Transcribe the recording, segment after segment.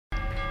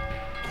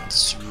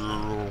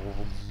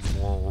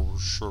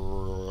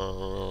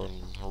motion.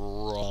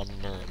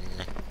 Running.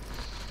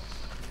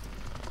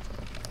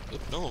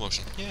 Oop, normal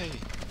motion. Yay.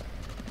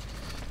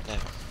 Now,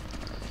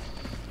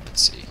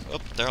 let's see. Oh,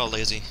 they're all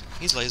lazy.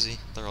 He's lazy.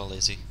 They're all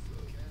lazy.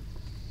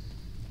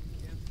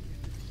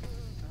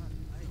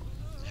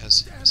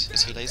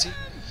 Is he lazy?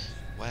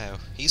 Wow,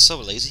 he's so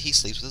lazy he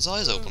sleeps with his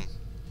eyes open.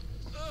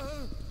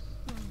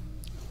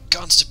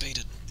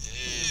 Constipated.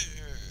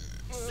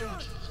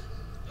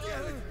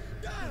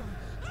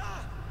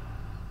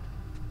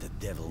 The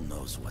devil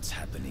knows what's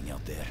happening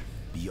out there,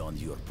 beyond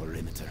your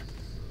perimeter.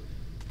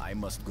 I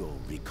must go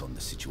recon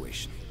the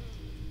situation.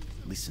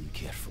 Listen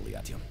carefully,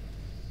 Artyom.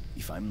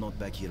 If I'm not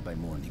back here by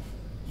morning,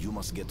 you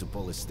must get to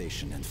police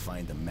station and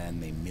find a man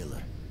named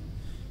Miller.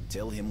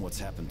 Tell him what's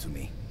happened to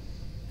me,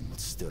 and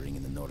what's stirring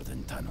in the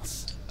northern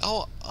tunnels.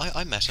 Oh,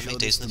 I met him 8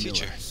 days in the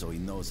future. Miller, so he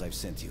knows I've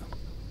sent you.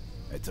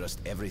 I trust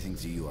everything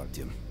to you,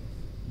 Artyom.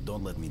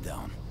 Don't let me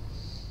down.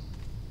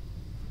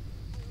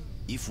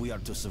 If we are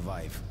to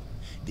survive,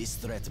 this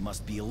threat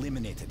must be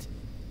eliminated,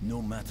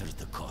 no matter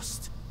the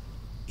cost.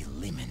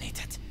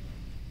 Eliminated.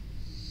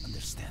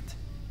 Understand?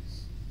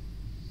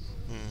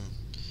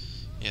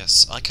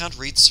 Yes, I can't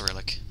read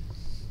Cyrillic.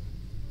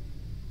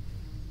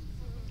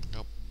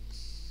 Nope.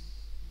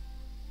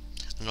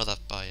 I know that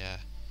by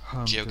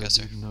Hunter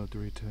GeoGuessr. did not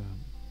return.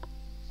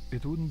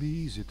 It wouldn't be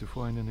easy to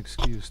find an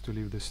excuse to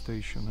leave the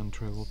station and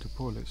travel to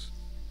Polis,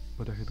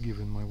 but I had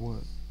given my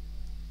word.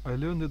 I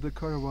learned that the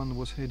caravan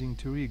was heading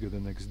to Riga the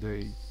next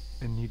day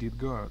and needed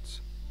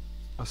guards,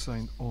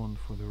 assigned on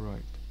for the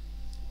ride.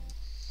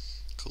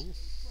 Cool.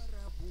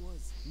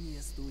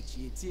 Не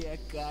стучите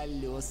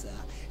колеса.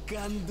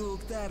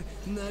 Кондуктор,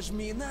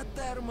 нажми на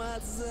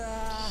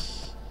тормоза.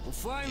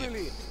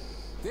 Finally!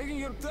 Taking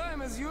your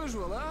time as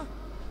usual, huh?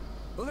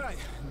 Alright,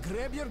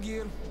 grab your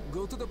gear,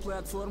 go to the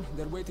platform,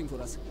 they're waiting for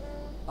us.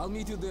 I'll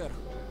meet you there.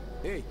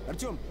 Hey,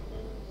 Artyom,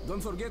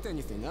 don't forget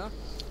anything, huh?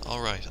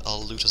 Alright,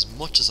 I'll loot as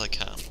much as I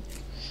can.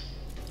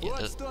 Yeah,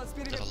 there's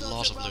a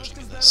lot of looting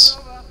in this.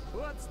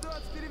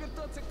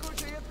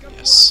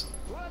 Yes.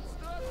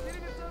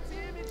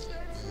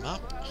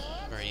 Map,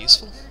 very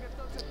useful.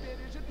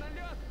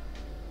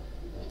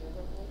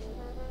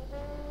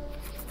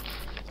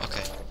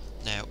 Okay,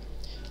 now,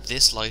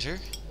 this lighter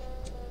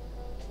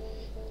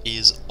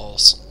is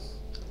awesome.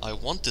 I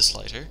want this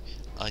lighter.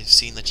 I've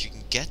seen that you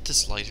can get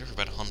this lighter for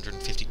about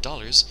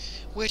 $150,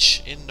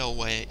 which in no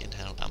way in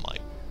hell am I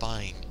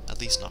buying, at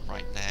least not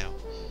right now.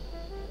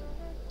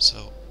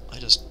 So, I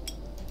just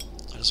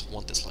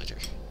want this lighter.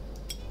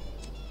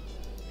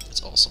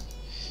 It's awesome.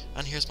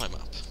 And here's my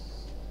map.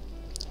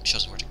 It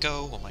shows me where to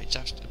go, what my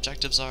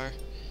objectives are.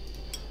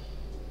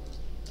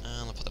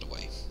 And I'll put that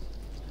away.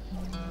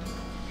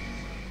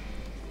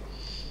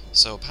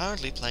 So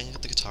apparently playing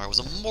the guitar was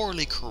a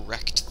morally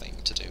correct thing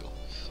to do.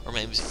 Or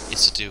maybe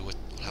it's to do with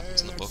what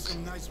happens in the book.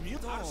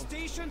 Our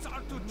stations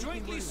are to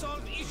jointly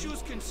solve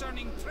issues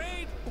concerning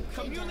trade,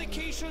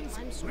 communications,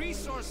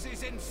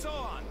 resources, and so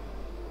on.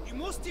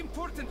 Most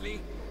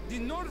importantly, the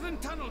northern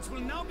tunnels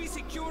will now be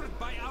secured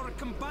by our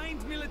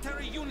combined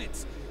military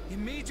units, a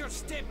major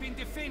step in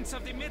defense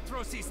of the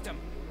metro system.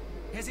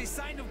 As a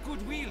sign of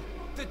goodwill,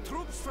 the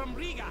troops from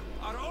Riga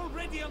are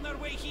already on their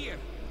way here.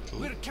 Cool.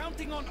 We're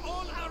counting on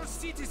all our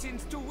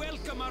citizens to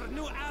welcome our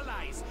new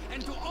allies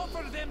and to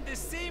offer them the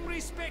same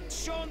respect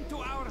shown to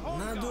our home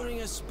Not guard.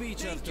 during a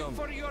speech, Thank you Artyom.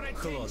 for your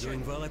attention. Hello,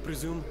 doing well, I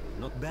presume?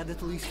 Not bad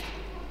at least?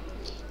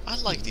 I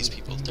like these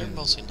people, they're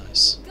mostly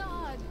nice.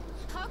 God,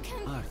 how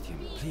can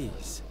Artyom,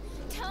 please.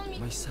 tell me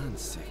My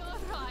son's sick.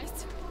 you're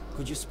right?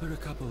 Could you spare a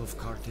couple of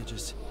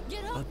cartridges?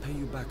 Get up, I'll pay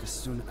you back as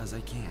soon as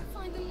I can.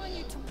 find the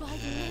money to buy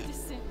the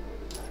medicine.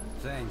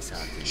 Thanks,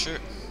 Artyom. Sure,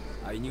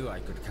 I knew I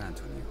could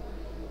count on you.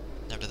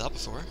 never did that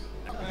before.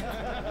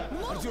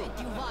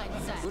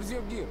 Where's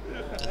your gear?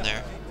 In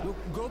there. Look,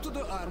 go to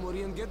the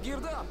armory and get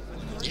geared up.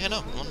 Yeah,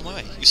 no, I'm on my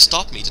way. You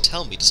stopped me to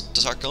tell me to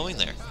start going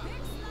there.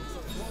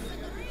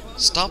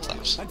 Stop that.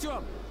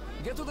 Artyom,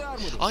 get to the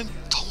armory. I'm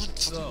going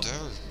fucking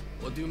there.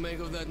 What do you make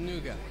of that new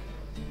guy?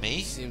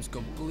 Me? Seems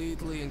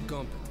completely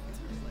incompetent.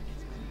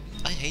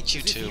 I hate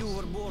you As if you too.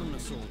 were born a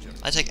soldier.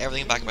 I take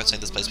everything back about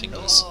saying this place being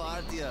nice. Oh,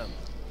 Artyom.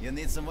 You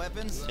need some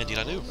weapons? Indeed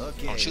I do.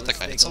 Okay, I want to shoot that let's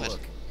guy take a inside.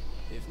 look.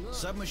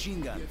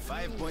 Submachine gun,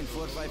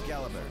 5.45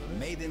 caliber,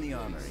 made in the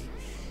armory.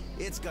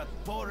 It's got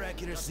poor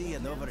accuracy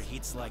and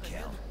overheats like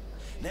hell.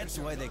 That's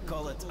why they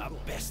call it a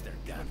bastard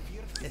gun.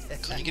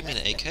 Can you give me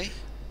an AK?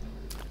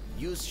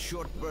 Use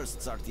short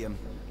bursts, Artyom.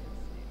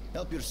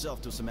 Help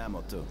yourself to some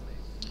ammo too.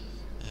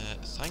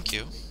 Thank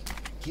you.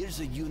 Here's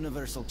a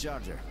universal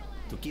charger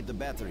to keep the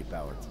battery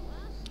powered.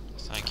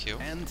 Thank you.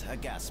 And a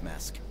gas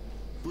mask.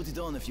 Put it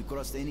on if you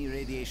crossed any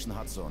radiation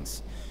hot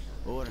zones.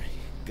 Or,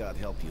 God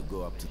help you,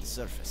 go up to the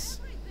surface.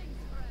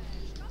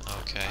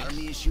 Okay.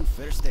 Army issue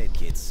first aid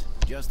kits,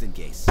 just in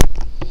case.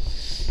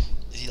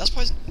 See, that's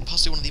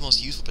possibly one of the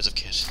most useful bits of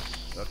kit.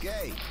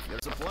 Okay, you're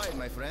supplied,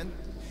 my friend.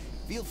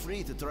 Feel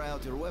free to try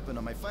out your weapon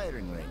on my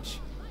firing range.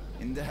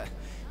 And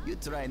you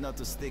try not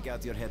to stick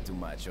out your head too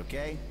much,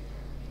 okay?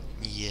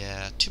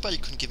 Yeah, too bad you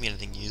couldn't give me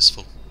anything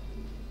useful.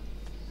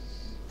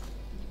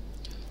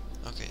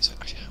 Okay, so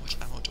actually, how much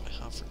ammo do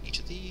I have for each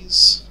of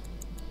these?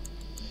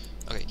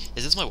 Okay,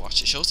 this is my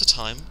watch. It shows the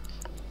time,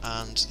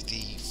 and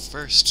the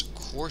first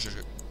quarter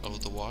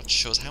of the watch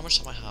shows how much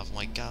time I have on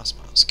my gas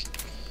mask.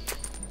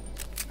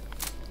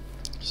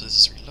 So this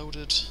is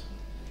reloaded,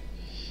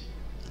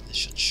 and this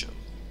should show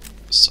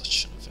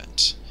such an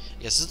event.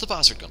 Yes, this is the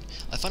bastard gun.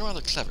 I find it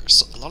rather clever.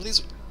 So a lot of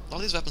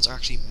these weapons are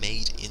actually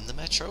made in the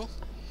Metro,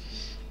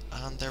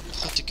 and they're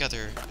put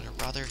together in a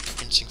rather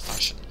interesting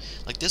fashion.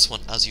 Like this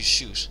one, as you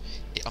shoot,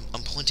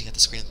 I'm pointing at the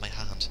screen with my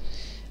hand.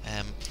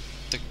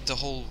 The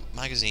whole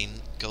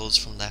magazine goes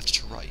from left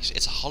to right.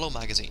 It's a hollow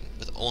magazine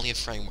with only a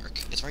framework.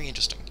 It's very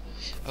interesting.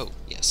 Oh,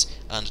 yes,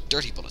 and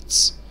dirty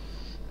bullets.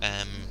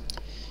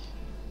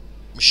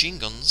 Machine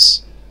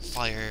guns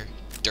fire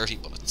dirty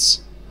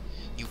bullets.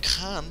 You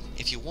can,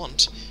 if you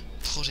want,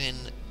 put in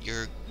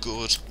your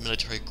good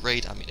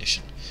military-grade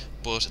ammunition,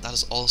 but that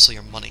is also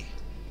your money.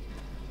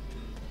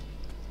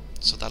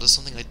 So that is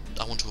something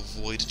I want to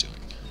avoid doing.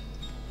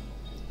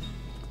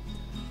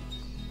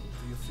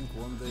 Do you think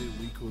one day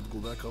we could go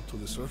back up to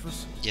the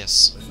surface?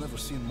 Yes. I've never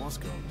seen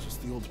Moscow,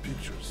 just the old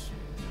pictures.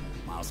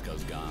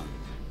 Moscow's gone.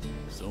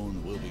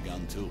 Soon we'll be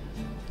gone too.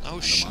 Oh,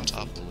 And the shut monsters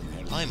up. will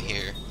inherit I'm the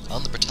here.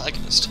 I'm the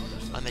protagonist.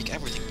 I make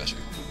everything better.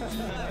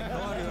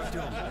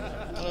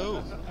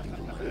 Hello.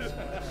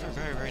 You're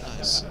very, very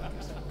nice.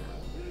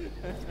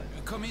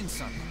 Come in,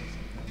 son.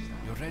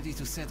 You're ready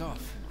to set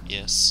off.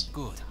 Yes.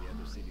 Good.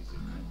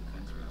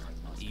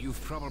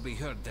 You've probably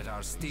heard that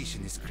our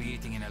station is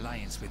creating an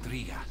alliance with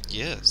Riga. We're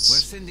Yes.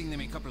 sending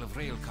them a couple of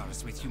rail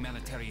cars with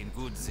humanitarian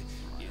goods,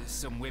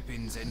 some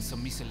weapons, and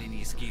some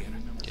miscellaneous gear.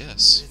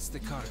 Yes. It's the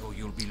cargo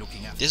you'll be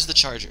looking after. This is the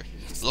charger.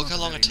 It's Look not how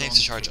a long very it takes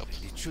to long charge up.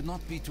 trip. It should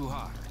not be too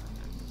hard.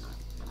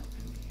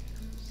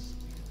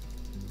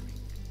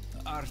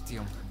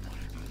 Artyom,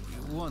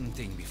 one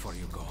thing before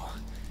you go.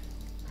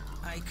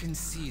 I can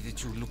see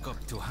that you look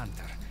up to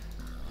Hunter.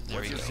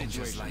 There you go.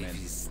 Hunter's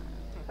life is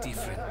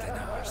different than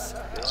ours.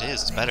 It is.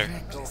 It's They're better.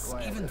 reckless,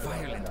 even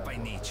violent by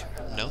nature.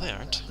 No, they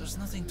aren't. There's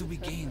nothing to be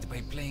gained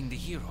by playing the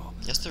hero.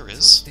 Yes, there So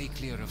is. stay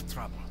clear of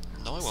trouble.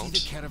 No, I See the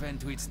won't. caravan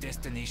to its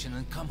destination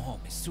and come home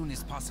as soon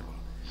as possible.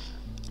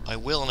 I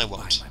will and I Bye,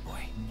 won't. my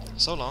boy.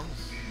 So long.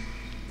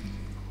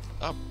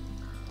 Oh.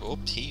 Oh,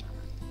 he...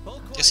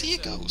 Is he a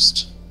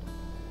ghost?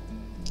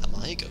 Am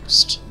I a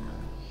ghost?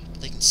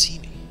 But they can see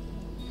me.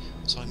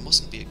 So I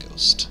mustn't be a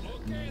ghost.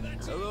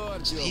 Hello,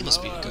 Artyom. He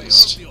must be a How are you?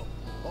 ghost.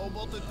 How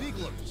about the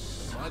Pigler?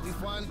 Mighty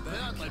fine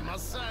pet, I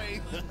must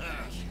say.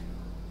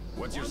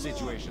 What's your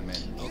situation, man?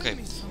 Okay,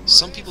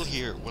 some people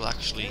here will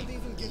actually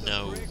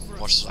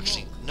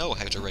know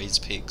how to raise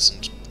pigs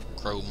and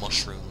grow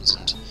mushrooms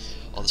and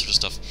all this sort of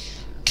stuff.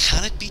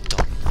 Can it be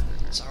done?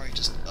 Sorry,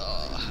 just had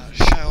a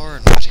shower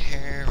and wet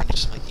hair and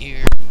just my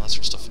ear and that sort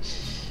of stuff.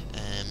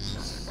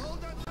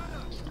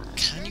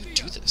 Can you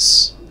do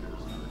this?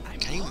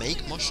 Can you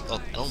make well,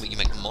 I don't think you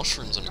make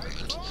mushrooms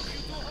underground,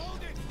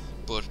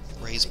 but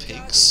raise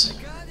pigs?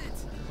 I got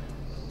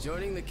it.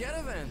 Joining the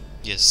caravan.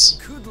 Yes.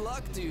 Good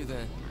luck to you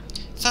then.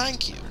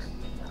 Thank you.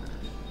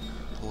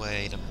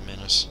 Wait a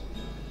minute.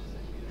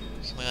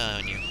 Keep my eye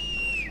on you.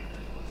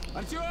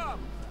 Artyom!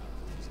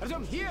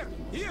 Artyom, here!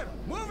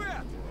 Move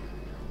it!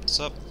 What's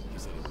up?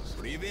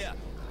 Привет.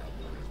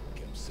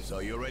 So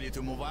you ready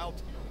to move out?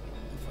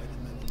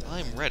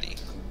 I'm ready.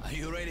 Are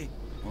you ready?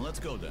 Well, let's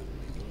go then.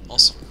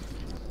 Awesome.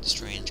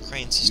 Strange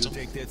crane You system.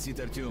 take that seat,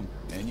 Artyom,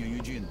 and you,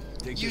 Eugene,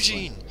 take this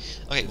Eugene! one. Okay,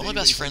 one of my Anybody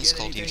best friends is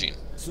forget called anything?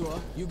 Eugene.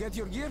 So, you get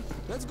your gear?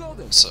 Let's go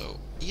then. So,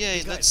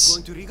 yay,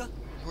 let's... to Riga?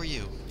 Who are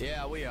you?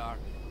 Yeah, we are.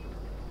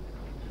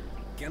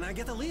 Can I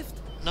get a lift?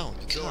 No,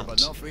 you Sure, can't.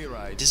 but no free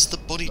rides. This is the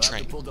buddy You'll have to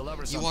train. pull the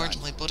lever You aren't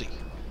sometimes. my buddy.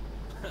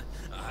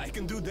 I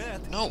can do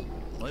that. No.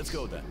 Let's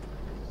go then.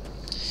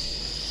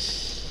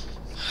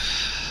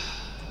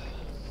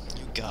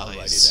 You Alrighty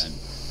guys. then.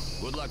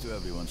 Good luck to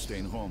everyone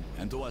staying home,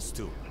 and to us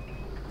too.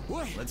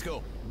 Boy, Let's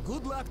go.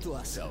 good luck to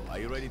us. So, are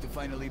you ready to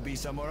finally be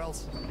somewhere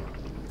else?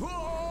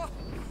 Oh,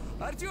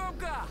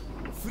 Artyomka!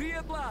 Free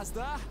at last,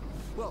 huh?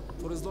 Well,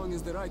 for as long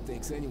as the ride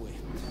takes anyway.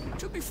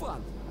 Should be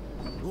fun.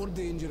 More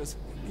dangerous.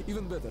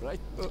 Even better, right?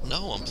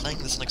 No, I'm playing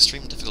this on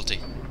extreme difficulty.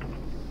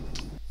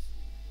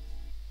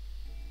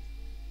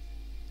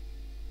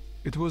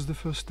 It was the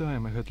first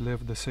time I had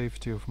left the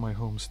safety of my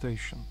home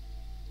station.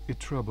 It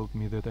troubled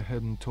me that I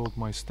hadn't told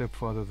my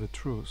stepfather the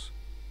truth.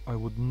 I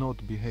would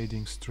not be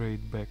heading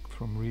straight back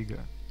from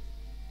Riga,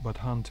 but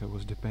Hunter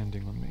was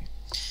depending on me.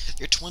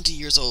 You're 20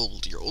 years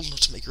old. You're old enough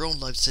to make your own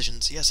life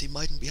decisions. Yes, he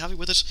mightn't be happy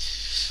with it,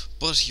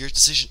 but your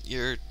decision,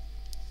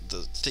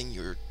 the thing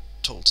you're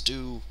told to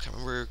do, can't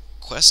remember,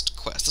 quest,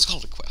 let's call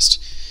it a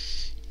quest,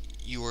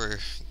 you were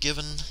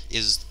given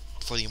is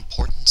for the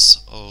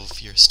importance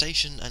of your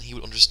station, and he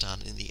would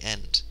understand in the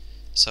end.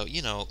 So,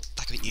 you know,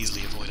 that could be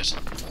easily avoided.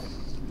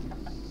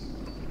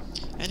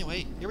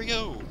 Anyway, here we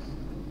go!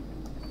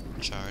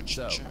 Charge,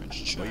 So,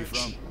 charge. where you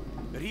from?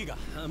 Riga.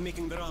 I'm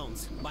making the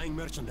rounds, buying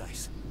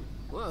merchandise.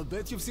 Well, I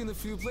bet you've seen a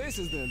few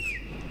places then.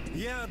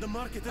 Yeah, the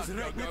market is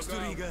right next to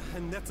Riga,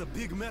 and that's a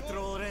big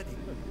metro already.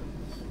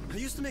 I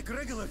used to make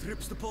regular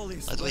trips to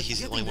Polis. By the way, but he's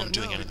the getting only one there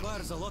doing now anything.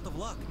 requires a lot of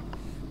luck.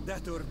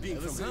 That or being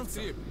Have a from safe Hansa.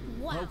 trip.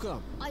 Wow. How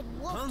come? I'd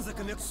love Hansa to.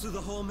 connects to the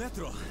whole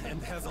metro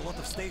and has a lot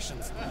of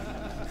stations,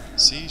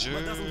 Seizure.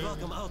 but doesn't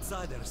welcome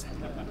outsiders.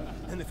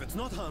 And if it's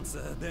not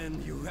Hansa,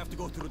 then you have to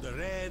go through the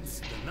Reds,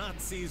 the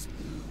Nazis,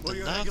 or The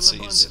your Nazis.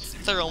 regular bandits.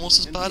 They're almost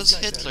as And bad these as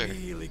guys are Hitler.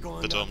 really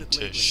going But at it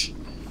lately. tish.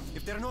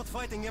 If they're not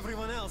fighting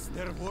everyone else,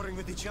 they're warring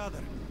with each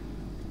other.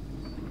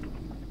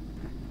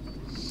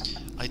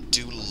 I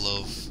do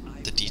love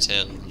the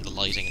detail and the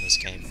lighting in this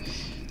game.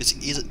 This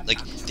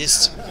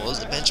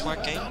was a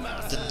benchmark game.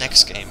 The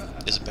next game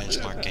is a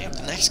benchmark game.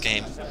 The next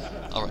game,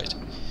 alright.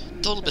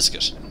 Total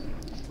Biscuit.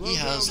 He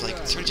has like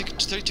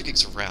 32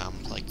 gigs of RAM,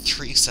 like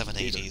 3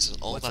 780s,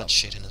 and all that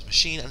shit in his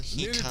machine, and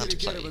he can't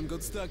play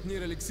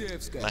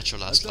Metro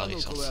Last Light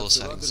on full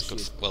settings.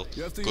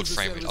 Good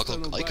frame rate. I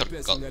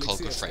could call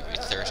good frame rate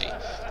 30,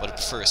 but I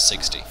prefer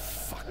 60.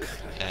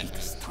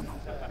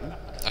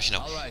 Actually,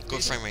 no,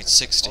 good frame rate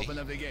 60. Open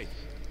up the gate.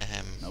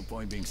 No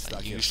point being I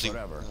stuck here usually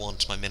forever.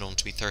 want my minimum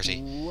to be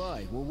 30.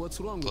 Why? Well, what's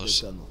wrong with But-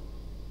 the tunnel?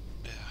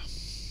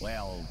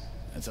 Well,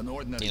 it's an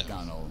ordinary You know.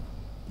 tunnel.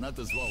 Not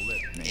as well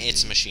lit, maybe.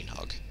 It's a machine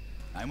hog.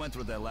 I went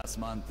through there last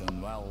month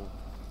and, well,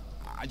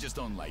 I just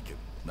don't like it.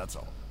 That's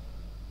all.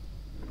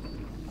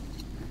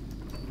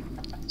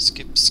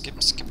 Skip,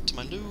 skip, skip to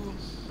my loo.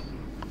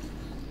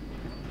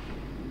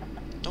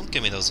 Don't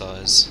give me those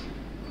eyes.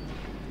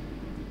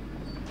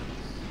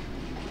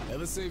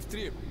 Have a safe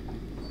trip.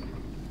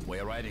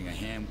 We're riding a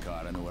ham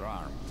car and we're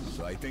armed,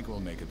 so I think we'll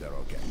make it there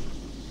okay.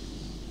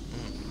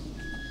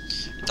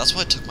 That's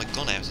why I took my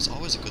gun out. It's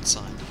always a good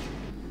sign.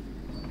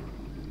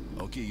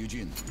 Okay,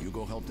 Eugene, you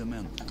go help the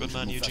men. Good We should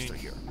man, move Eugene. faster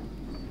here.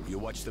 You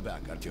watch the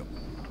back, Artyom.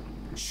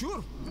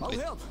 Sure, I'll Wait,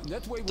 help.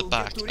 That way The we'll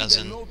back, get to as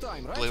Riga in in no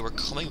time, right? the way we're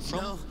coming from,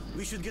 No,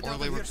 we should get or out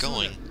the way of we're here sooner.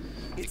 going,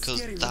 It's because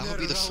scary that when would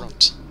be they're the around.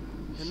 front.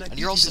 And I And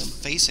you're also pity them.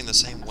 facing the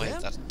same way.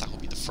 Them? That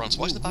would be the front. So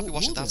why shouldn't the back be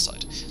watching that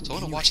side? So I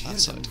want to watch that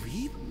side.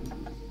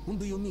 Whom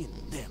do you mean,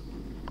 them?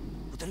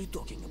 What are you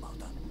talking about?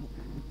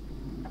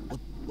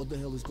 What the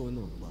hell is going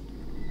on about?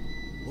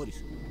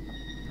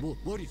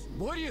 Boris?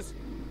 Boris?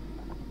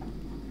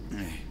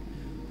 Hey,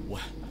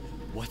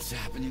 what's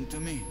happening to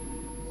me?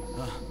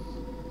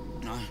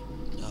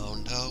 Oh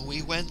no,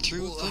 we went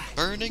through the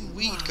burning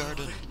weed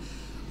garden.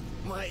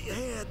 My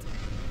head.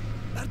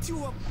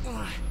 Artyom,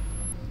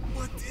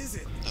 what is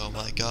it? Oh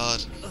my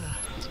god.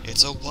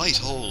 It's a white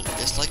hole.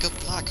 It's like a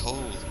black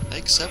hole,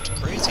 except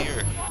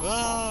crazier.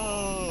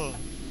 Ah!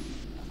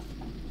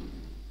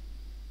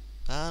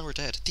 And we're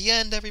dead. The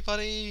end,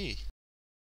 everybody!